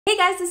Hey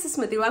guys, this is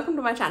Smithy. Welcome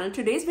to my channel.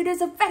 Today's video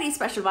is a very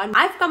special one.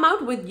 I've come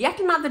out with yet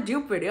another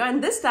dupe video,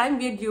 and this time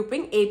we are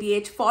duping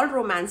ABH Fall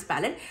Romance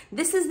palette.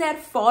 This is their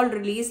fall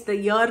release, the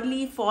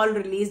yearly fall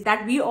release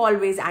that we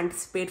always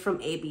anticipate from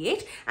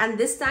ABH. And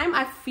this time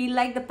I feel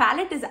like the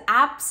palette is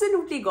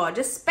absolutely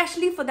gorgeous,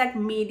 especially for that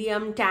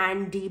medium,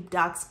 tan, deep,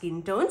 dark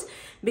skin tones,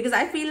 because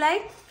I feel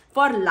like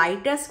for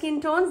lighter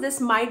skin tones,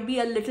 this might be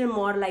a little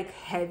more like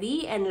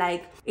heavy and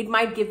like it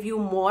might give you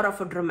more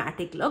of a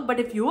dramatic look. But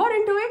if you are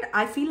into it,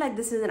 I feel like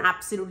this is an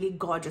absolutely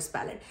gorgeous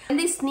palette. And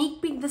they sneak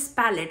peek this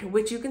palette,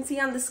 which you can see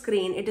on the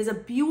screen. It is a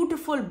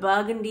beautiful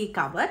burgundy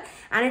cover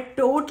and it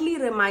totally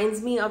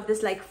reminds me of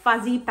this like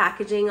fuzzy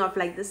packaging of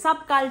like the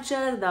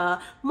Subculture, the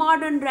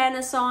Modern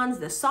Renaissance,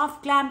 the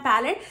soft glam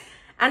palette.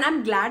 And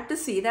I'm glad to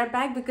see that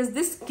back because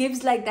this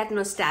gives like that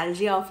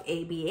nostalgia of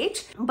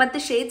ABH. But the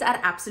shades are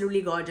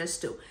absolutely gorgeous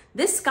too.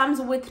 This comes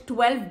with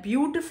 12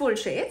 beautiful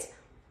shades.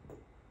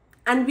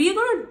 And we're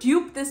going to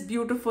dupe this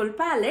beautiful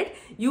palette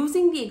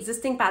using the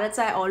existing palettes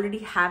I already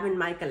have in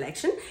my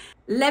collection.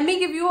 Let me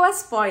give you a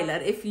spoiler.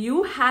 If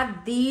you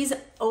have these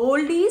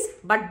oldies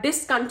but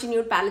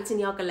discontinued palettes in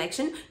your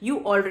collection,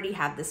 you already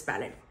have this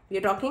palette.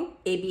 We're talking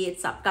ABH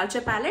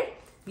Subculture palette.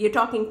 We are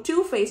talking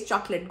Too Faced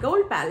Chocolate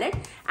Gold palette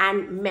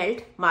and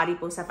Melt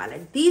Mariposa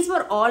palette. These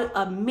were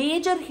all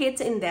major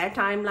hits in their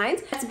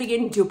timelines. Let's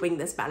begin duping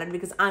this palette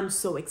because I'm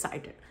so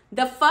excited.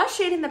 The first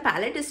shade in the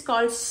palette is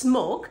called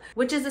Smoke,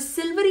 which is a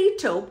silvery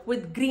taupe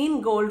with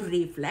green gold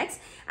reflex.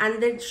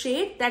 And the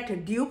shade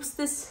that dupes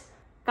this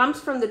comes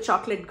from the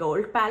Chocolate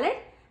Gold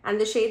palette.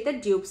 And the shade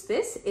that dupes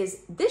this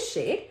is this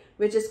shade,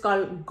 which is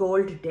called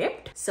Gold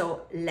Dipped.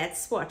 So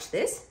let's swatch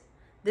this.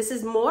 This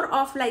is more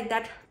of like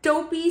that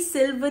taupey,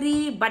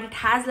 silvery, but it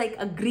has like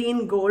a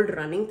green gold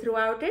running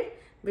throughout it,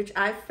 which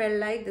I felt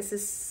like this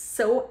is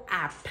so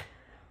apt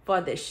for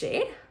this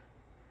shade.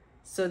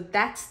 So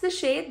that's the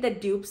shade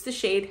that dupes the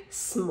shade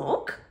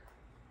Smoke.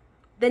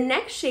 The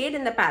next shade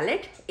in the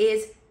palette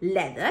is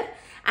Leather,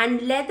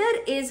 and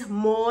Leather is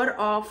more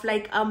of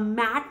like a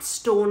matte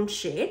stone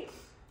shade.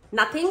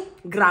 Nothing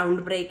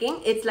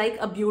groundbreaking. It's like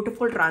a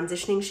beautiful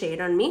transitioning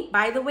shade on me.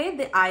 By the way,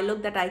 the eye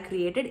look that I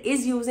created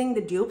is using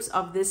the dupes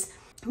of this.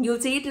 You'll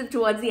see it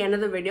towards the end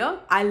of the video.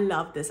 I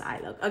love this eye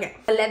look. Okay,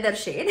 the Leather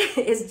shade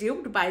is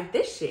duped by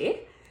this shade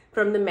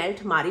from the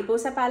Melt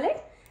Mariposa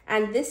palette.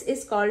 And this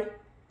is called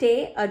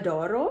Te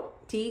Adoro.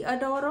 Te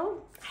Adoro?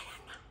 I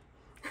don't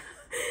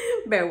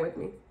know. Bear with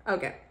me.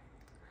 Okay,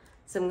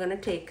 so I'm gonna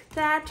take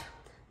that.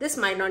 This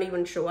might not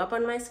even show up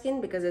on my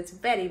skin because it's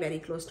very, very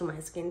close to my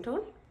skin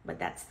tone. But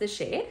that's the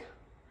shade.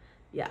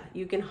 Yeah,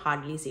 you can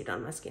hardly see it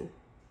on my skin.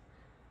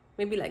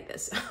 Maybe like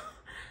this.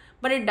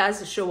 But it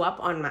does show up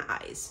on my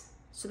eyes.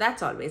 So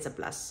that's always a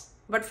plus.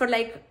 But for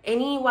like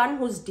anyone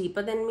who's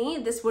deeper than me,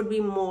 this would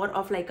be more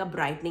of like a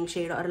brightening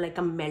shade or like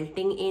a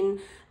melting in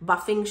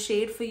buffing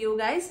shade for you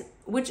guys,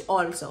 which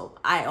also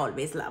I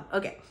always love.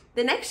 Okay,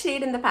 the next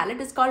shade in the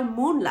palette is called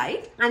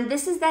Moonlight, and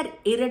this is that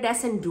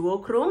iridescent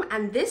duochrome,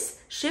 and this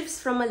shifts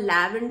from a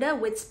lavender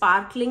with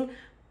sparkling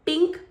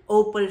pink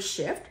opal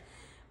shift,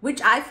 which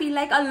I feel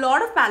like a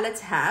lot of palettes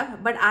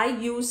have, but I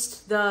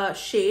used the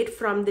shade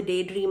from the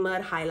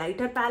Daydreamer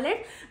highlighter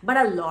palette, but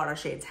a lot of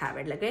shades have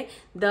it. Okay,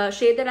 the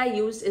shade that I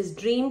used is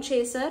Dream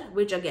Chaser,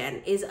 which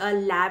again is a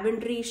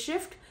lavendery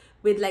shift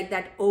with like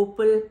that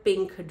opal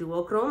pink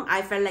duochrome.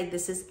 I felt like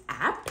this is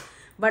apt.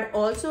 But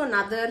also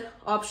another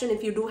option,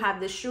 if you do have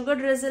the Sugar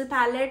Drizzle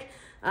palette,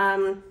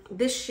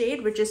 this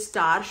shade, which is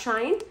Star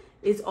Shine,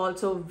 is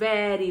also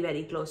very,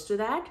 very close to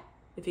that.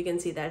 If you can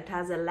see that, it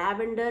has a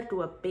lavender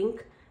to a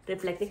pink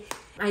reflecting.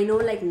 I know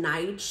like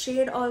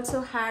Nightshade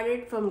also had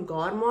it from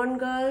Gourmand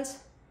Girls.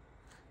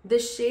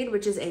 This shade,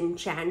 which is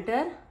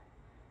Enchanter,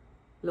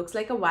 looks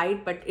like a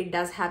white, but it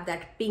does have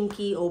that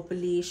pinky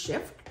opaly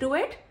shift to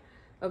it.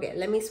 Okay,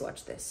 let me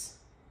swatch this.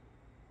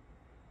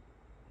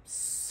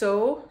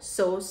 So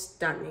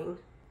stunning.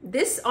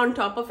 This on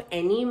top of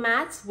any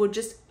mattes would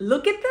just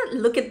look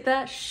at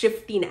the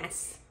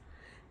shiftiness.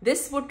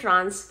 This would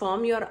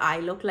transform your eye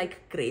look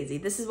like crazy.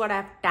 This is what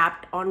I've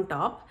tapped on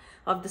top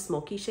of the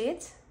smoky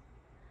shades.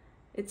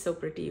 It's so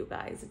pretty, you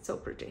guys. It's so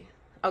pretty.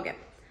 Okay,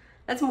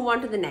 let's move on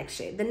to the next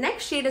shade. The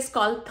next shade is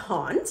called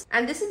Thorns,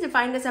 and this is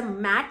defined as a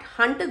matte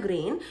hunter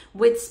green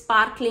with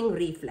sparkling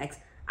reflex.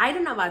 I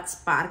don't know about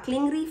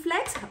sparkling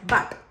reflex,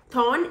 but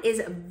Thorn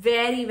is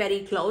very, very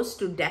close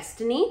to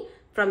Destiny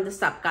from the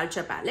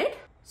Subculture palette.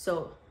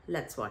 So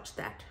let's watch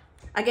that.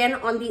 Again,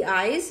 on the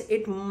eyes,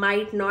 it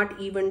might not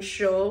even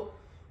show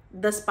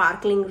the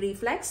sparkling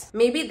reflex.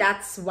 Maybe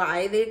that's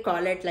why they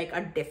call it like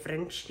a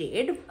different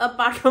shade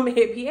apart from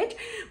ABH,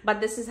 but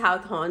this is how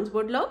Thorns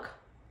would look.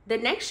 The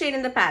next shade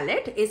in the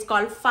palette is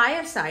called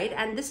Fireside,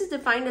 and this is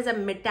defined as a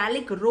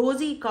metallic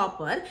rosy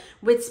copper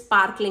with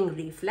sparkling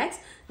reflex.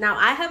 Now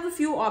I have a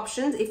few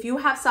options. If you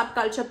have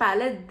Subculture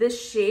palette,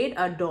 this shade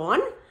Dawn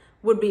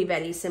would be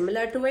very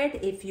similar to it.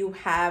 If you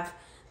have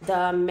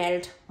the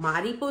Melt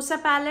Mariposa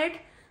palette,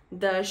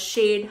 the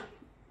shade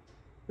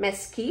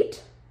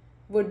Mesquite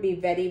would be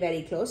very,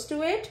 very close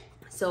to it.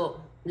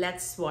 So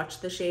let's swatch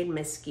the shade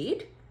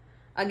Mesquite.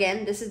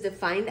 Again, this is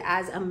defined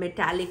as a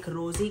metallic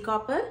rosy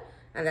copper,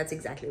 and that's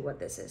exactly what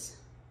this is.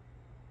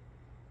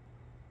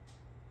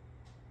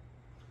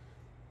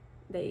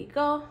 There you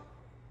go.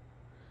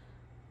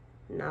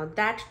 Now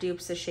that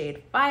dupes the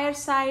shade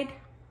Fireside.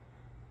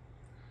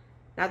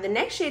 Now the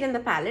next shade in the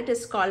palette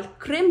is called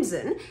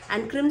Crimson,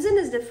 and Crimson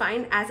is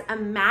defined as a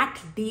matte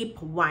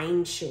deep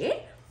wine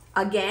shade.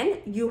 Again,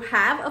 you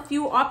have a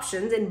few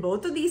options in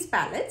both of these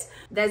palettes.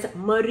 There's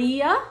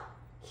Maria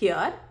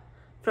here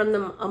from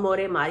the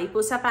Amor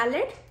Mariposa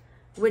palette,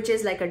 which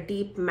is like a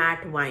deep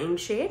matte wine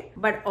shade.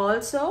 But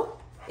also,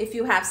 if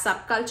you have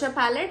Subculture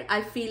palette,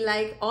 I feel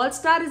like All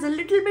Star is a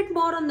little bit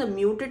more on the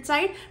muted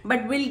side,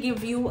 but will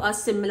give you a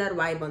similar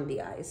vibe on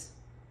the eyes.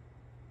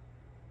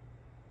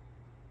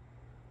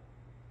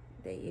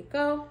 There you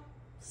go.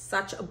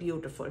 Such a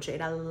beautiful shade.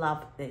 I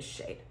love this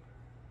shade.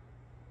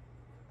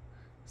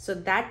 So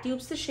that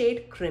dupes the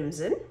shade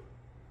Crimson.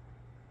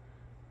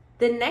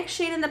 The next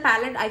shade in the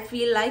palette I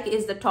feel like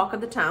is the talk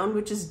of the town,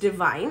 which is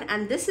Divine,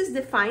 and this is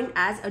defined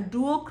as a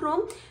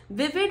duochrome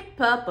vivid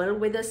purple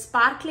with a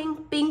sparkling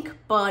pink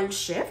pearl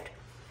shift,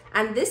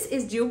 and this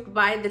is duped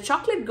by the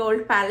chocolate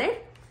gold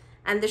palette,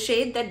 and the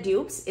shade that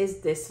dupes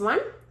is this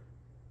one,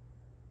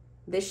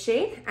 this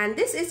shade, and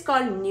this is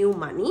called New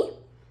Money.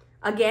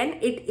 Again,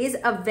 it is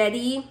a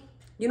very,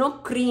 you know,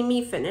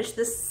 creamy finish,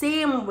 the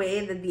same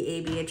way that the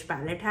ABH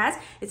palette has.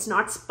 It's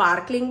not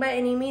sparkling by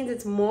any means.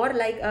 It's more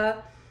like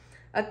a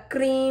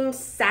cream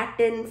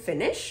satin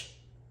finish.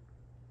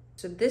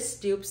 So this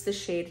dupes the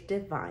shade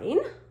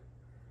Divine.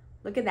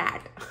 Look at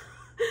that.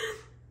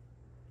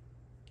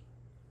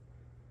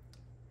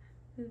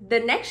 The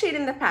next shade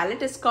in the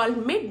palette is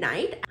called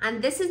Midnight,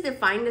 and this is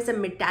defined as a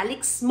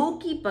metallic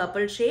smoky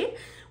purple shade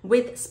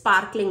with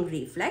sparkling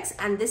reflex,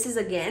 and this is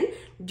again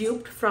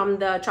duped from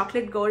the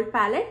chocolate gold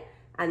palette,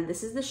 and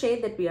this is the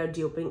shade that we are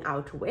duping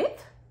out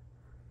with.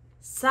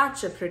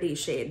 Such a pretty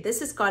shade.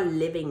 This is called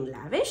Living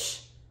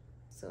Lavish.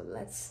 So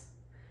let's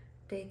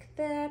take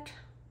that.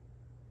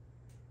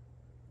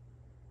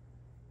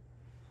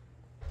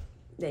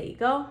 There you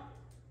go.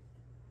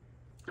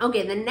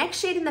 Okay, the next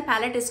shade in the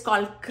palette is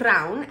called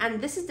Crown,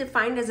 and this is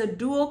defined as a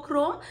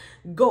duochrome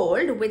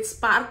gold with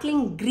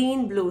sparkling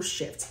green blue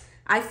shifts.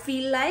 I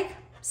feel like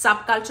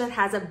Subculture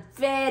has a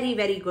very,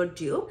 very good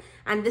dupe,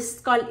 and this is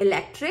called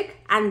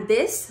Electric, and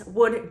this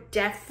would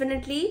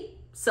definitely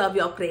serve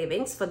your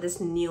cravings for this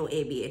new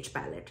ABH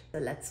palette. So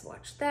let's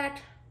watch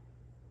that.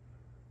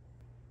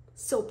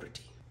 So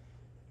pretty.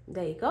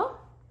 There you go.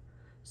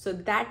 So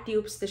that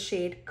dupes the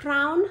shade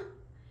Crown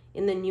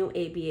in the new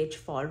ABH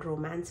Fall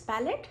Romance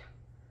palette.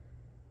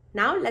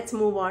 Now let's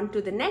move on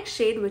to the next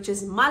shade, which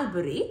is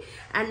Mulberry,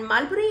 and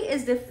Mulberry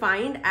is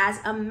defined as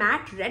a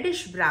matte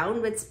reddish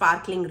brown with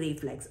sparkling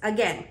reflex.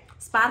 Again,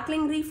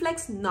 sparkling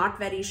reflex, not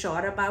very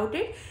sure about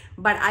it,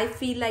 but I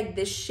feel like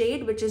this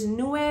shade, which is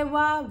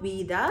Nueva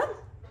Vida,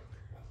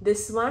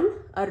 this one,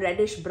 a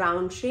reddish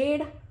brown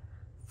shade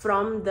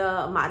from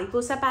the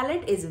Mariposa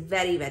palette, is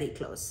very, very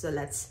close. So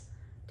let's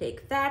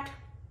take that.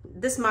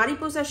 This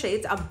Mariposa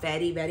shades are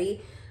very,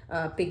 very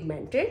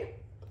pigmented,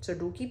 so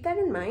do keep that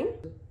in mind.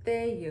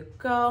 There you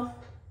go.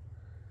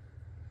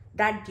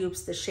 That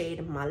dupes the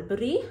shade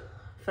Mulberry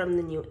from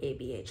the new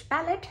ABH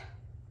palette.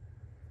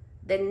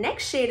 The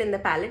next shade in the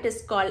palette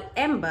is called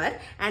Ember,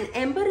 and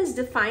Ember is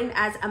defined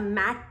as a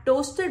matte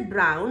toasted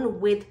brown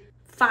with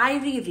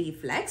fiery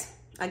reflex.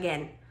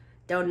 Again,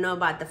 don't know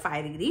about the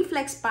fiery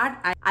reflex part.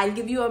 I'll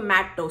give you a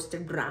matte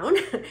toasted brown.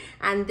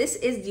 And this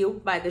is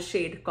duped by the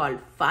shade called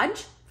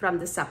Fudge from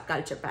the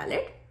Subculture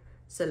palette.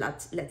 So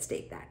let's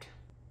take that.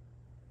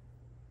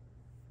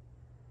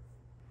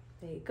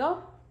 There you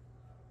go.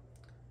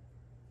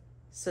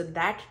 So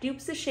that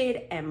dupes the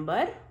shade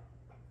Ember.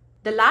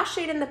 The last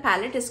shade in the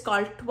palette is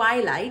called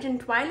Twilight, and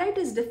Twilight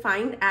is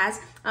defined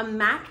as a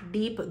matte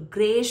deep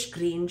grayish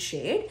green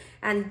shade,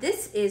 and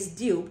this is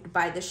duped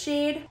by the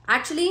shade,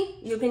 actually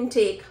you can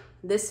take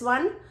this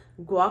one,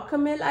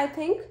 Guacamole, I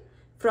think,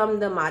 from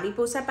the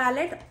Mariposa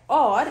palette,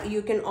 or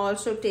you can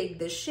also take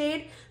this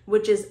shade,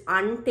 which is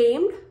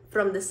Untamed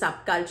from the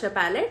Subculture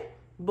palette.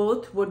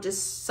 Both would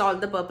just solve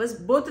the purpose.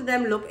 Both of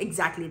them look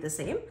exactly the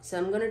same. So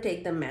I'm going to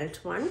take the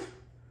Melt one.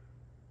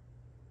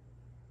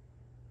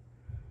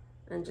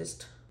 And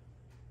just,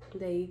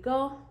 there you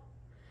go.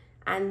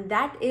 And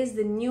that is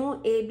the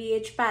new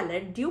ABH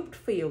palette duped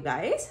for you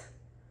guys.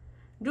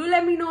 Do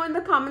let me know in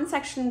the comment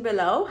section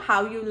below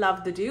how you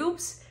love the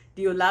dupes.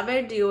 Do you love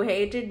it? Do you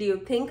hate it? Do you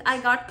think I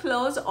got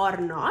close or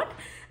not?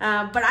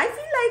 But I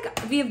feel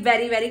like we're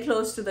very, very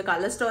close to the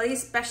color story,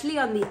 especially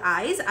on the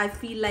eyes. I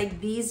feel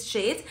like these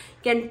shades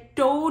can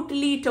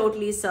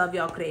totally serve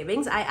your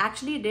cravings. I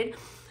actually did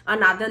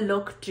another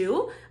look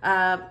too,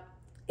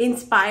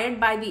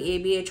 inspired by the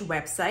ABH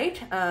website,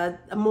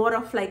 more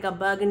of like a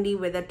burgundy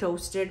with a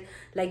toasted,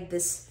 like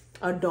this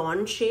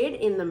dawn shade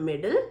in the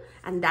middle,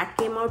 and that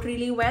came out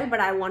really well. But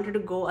I wanted to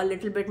go a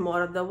little bit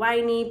more of the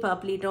winey,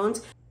 purpley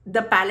tones.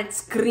 The palette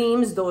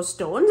screams those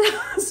tones.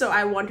 So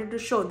I wanted to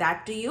show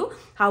that to you,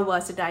 how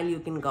versatile you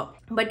can go.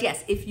 But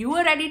yes, if you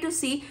are ready to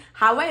see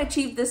how I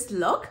achieved this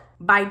look,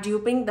 by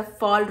duping the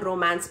fall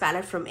romance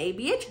palette from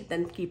ABH,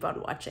 then keep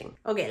on watching.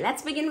 Okay,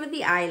 let's begin with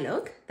the eye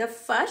look. The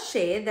first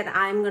shade that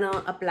I'm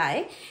gonna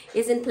apply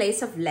is in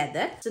place of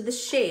leather. So the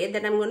shade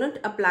that I'm gonna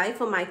apply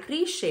for my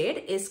crease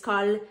shade is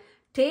called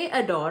Te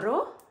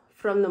Adoro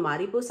from the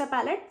Mariposa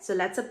palette. So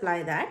let's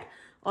apply that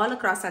all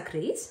across our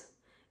crease.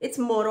 It's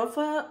more of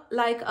a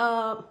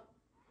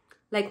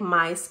like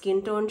my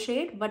skin tone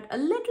shade, but a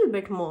little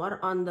bit more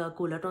on the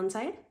cooler tone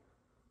side.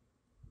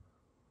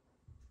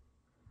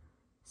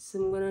 So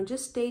I'm gonna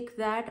just take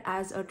that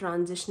as a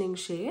transitioning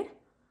shade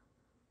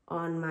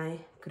on my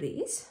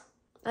crease.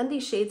 And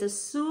these shades are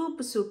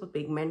super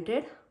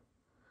pigmented.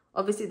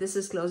 Obviously this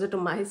is closer to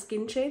my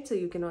skin shade, so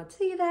you cannot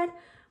see that,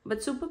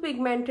 but super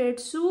pigmented,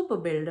 super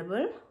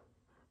buildable,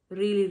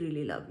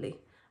 really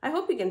lovely. I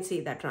hope you can see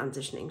that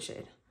transitioning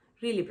shade,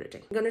 really pretty.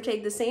 I'm gonna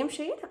take the same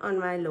shade on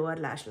my lower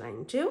lash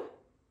line too.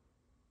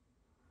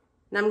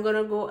 Now I'm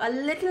gonna go a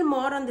little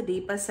more on the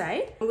deeper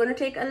side. I'm gonna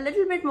take a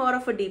little bit more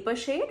of a deeper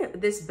shade,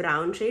 this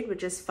brown shade,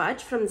 which is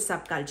Fudge from the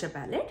Subculture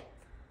palette.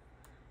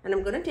 And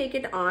I'm gonna take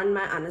it on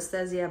my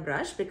Anastasia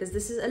brush because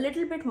this is a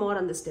little bit more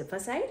on the stiffer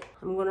side.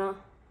 I'm gonna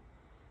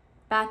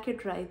pack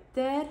it right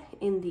there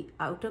in the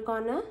outer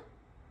corner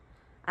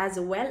as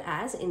well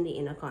as in the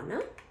inner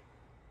corner.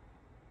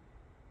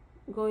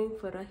 Going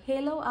for a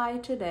halo eye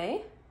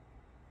today.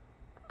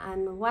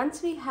 And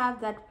once we have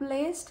that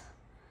placed,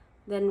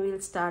 then we'll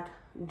start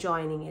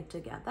joining it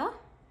together.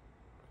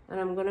 And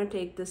I'm gonna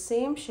take the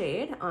same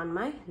shade on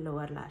my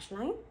lower lash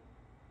line,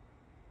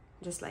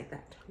 just like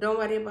that. Don't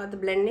worry about the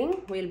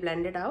blending, we'll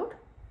blend it out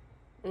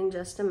in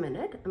just a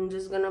minute. I'm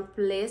just gonna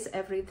place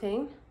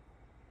everything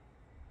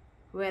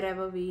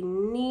wherever we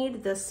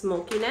need the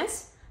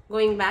smokiness,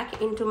 going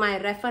back into my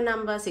refer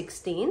number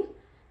 16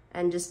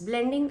 and just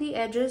blending the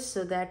edges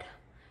so that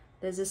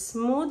there's a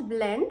smooth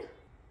blend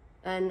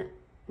and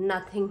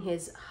nothing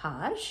is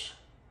harsh.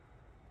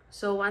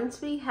 So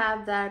once we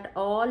have that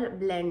all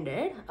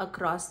blended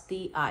across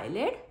the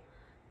eyelid,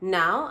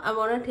 now I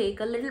want to take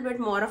a little bit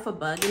more of a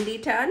burgundy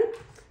turn.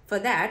 For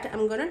that,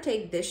 I'm going to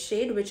take this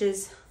shade, which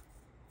is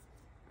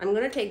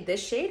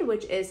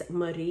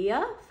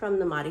Maria from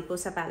the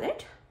Mariposa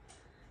palette.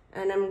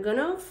 And I'm going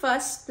to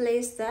first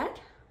place that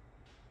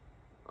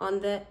on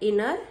the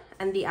inner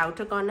and the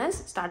outer corners,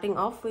 starting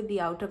off with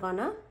the outer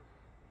corner,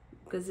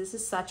 because this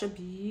is such a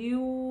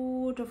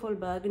beautiful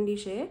burgundy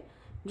shade.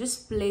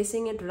 Just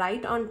placing it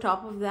right on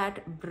top of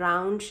that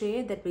brown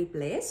shade that we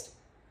placed.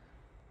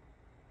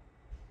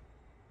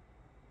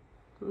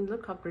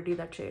 Look how pretty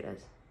that shade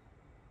is.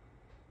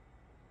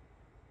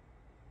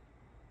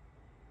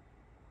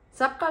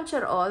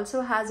 Subculture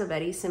also has a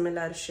very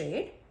similar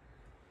shade.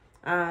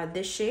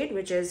 This shade,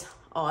 which is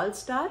All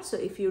Star. So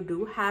if you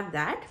do have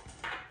that,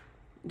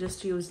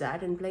 just use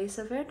that in place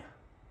of it.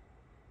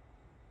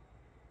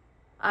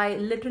 I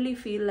literally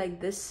feel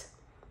like this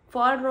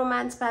Fall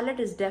Romance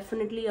palette is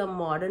definitely a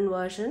modern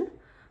version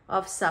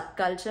of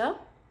Subculture.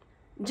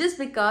 Just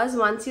because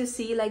once you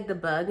see like the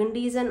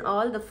burgundies and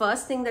all, the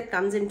first thing that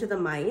comes into the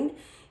mind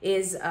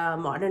is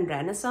modern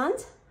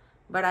Renaissance.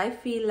 But I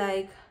feel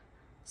like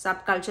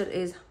Subculture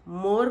is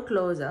more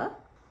closer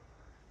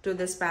to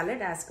this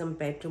palette as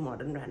compared to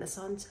modern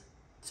Renaissance.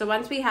 So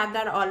once we have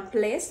that all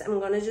placed, I'm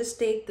going to just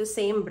take the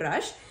same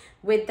brush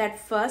with that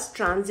first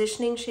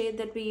transitioning shade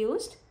that we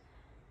used.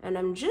 And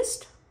I'm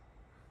just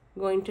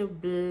going to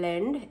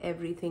blend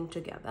everything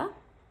together,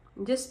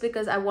 just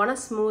because I want a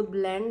smooth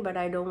blend, but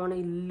I don't want to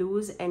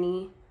lose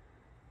any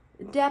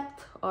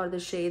depth or the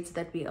shades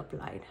that we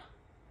applied.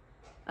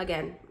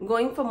 Again,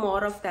 going for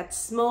more of that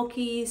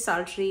smoky,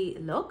 sultry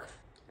look.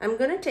 I'm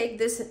going to take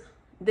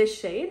this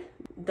shade,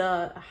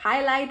 the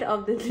highlight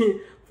of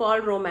the Fall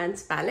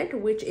Romance palette,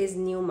 which is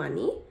New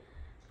Money.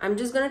 I'm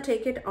just going to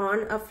take it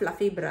on a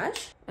fluffy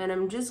brush, and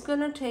I'm just going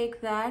to take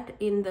that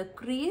in the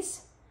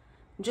crease,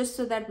 just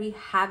so that we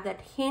have that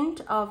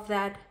hint of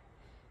that,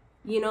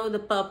 you know, the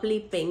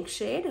purpley pink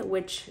shade,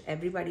 which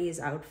everybody is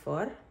out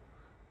for.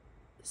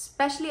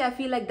 Especially, I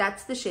feel like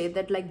that's the shade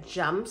that like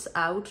jumps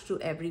out to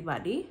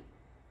everybody.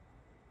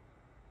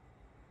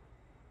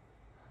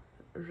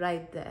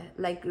 Right there,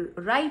 like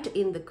right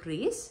in the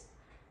crease,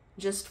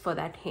 just for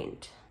that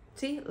hint.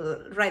 See,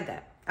 right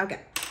there.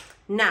 Okay.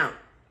 Now,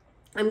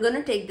 I'm going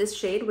to take this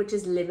shade, which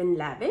is Live in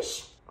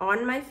Lavish,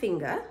 on my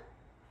finger.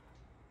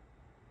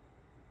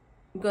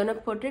 Gonna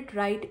put it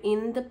right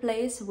in the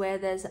place where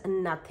there's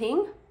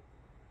nothing,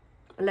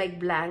 like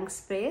blank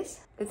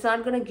space. It's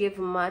not gonna give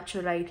much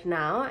right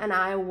now, and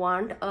I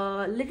want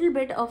a little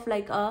bit of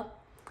like a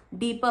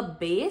deeper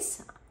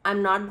base.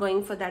 I'm not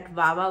going for that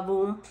Wawa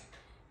Boom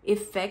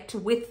effect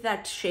with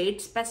that shade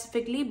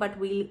specifically, but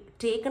we'll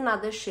take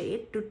another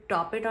shade to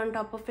top it on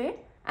top of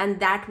it, and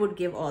that would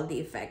give all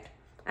the effect.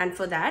 And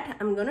for that,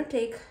 I'm gonna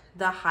take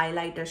the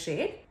highlighter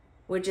shade,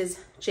 which is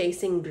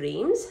Chasing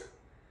Dreams.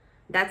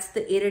 That's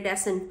the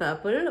iridescent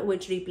purple,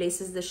 which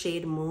replaces the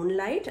shade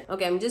Moonlight.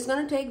 Okay, I'm just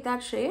gonna take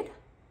that shade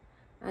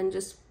and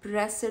just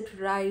press it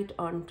right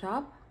on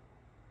top.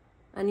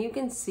 And you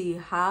can see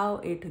how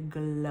it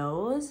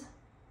glows.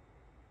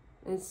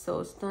 It's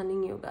so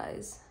stunning, you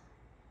guys.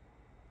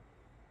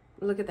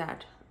 Look at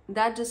that.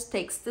 That just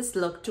takes this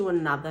look to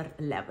another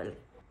level.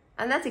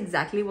 And that's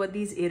exactly what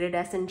these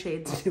iridescent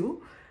shades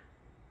do.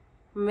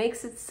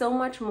 Makes it so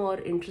much more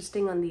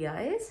interesting on the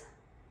eyes.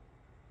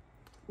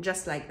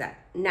 Just like that.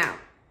 Now,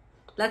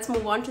 let's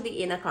move on to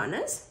the inner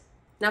corners.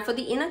 Now for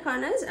the inner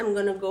corners, I'm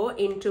going to go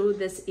into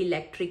this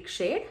electric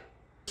shade,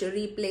 which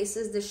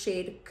replaces the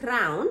shade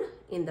Crown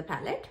in the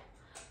palette.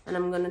 And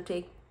I'm going to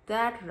take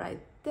that right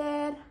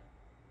there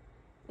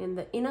in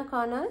the inner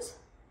corners,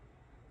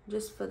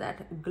 just for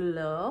that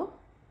glow.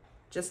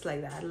 Just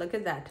like that. Look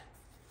at that.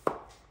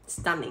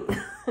 Stunning.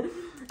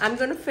 I'm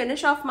going to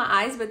finish off my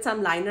eyes with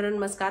some liner and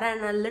mascara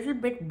and a little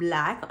bit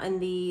black on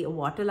the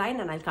waterline,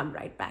 and I'll come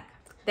right back.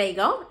 There you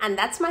go. And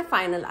that's my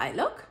final eye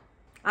look.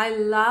 I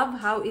love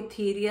how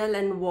ethereal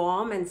and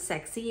warm and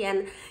sexy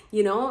and,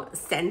 you know,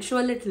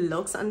 sensual it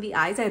looks on the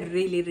eyes. I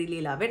really,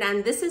 really love it.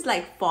 And this is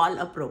like fall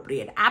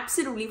appropriate,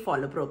 absolutely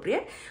fall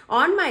appropriate.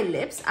 On my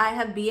lips, I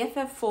have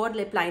BFF4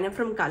 lip liner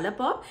from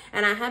Colourpop,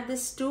 and I have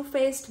this Too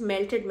Faced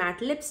Melted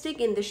Matte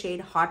Lipstick in the shade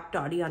Hot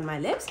Toddy on my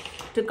lips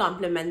to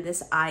complement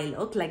this eye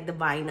look, like the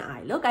wine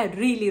eye look. I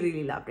really,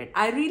 really loved it.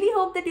 I really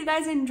hope that you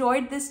guys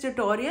enjoyed this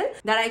tutorial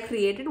that I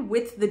created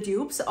with the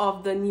dupes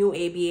of the new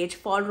ABH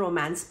Fall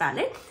Romance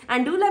palette.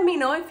 And do let me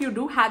know if you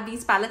do have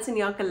these palettes in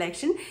your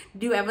collection.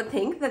 Do you ever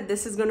think that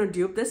this is going to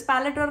dupe this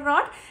palette or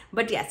not?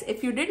 But yes,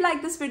 if you did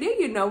like this video,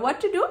 you know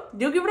what to do.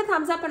 Do give it a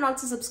thumbs up and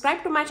also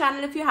subscribe to my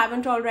channel if you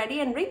haven't already,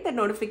 and ring the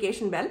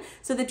notification bell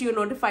so that you're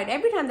notified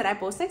every time that I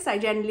post next. I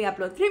generally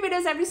upload 3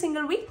 videos every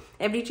single week,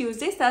 every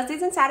Tuesdays,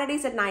 Thursdays and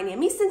Saturdays at 9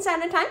 AM Eastern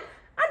Standard Time.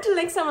 Until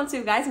next time, I'll see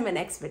you guys in my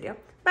next video.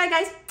 Bye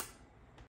guys.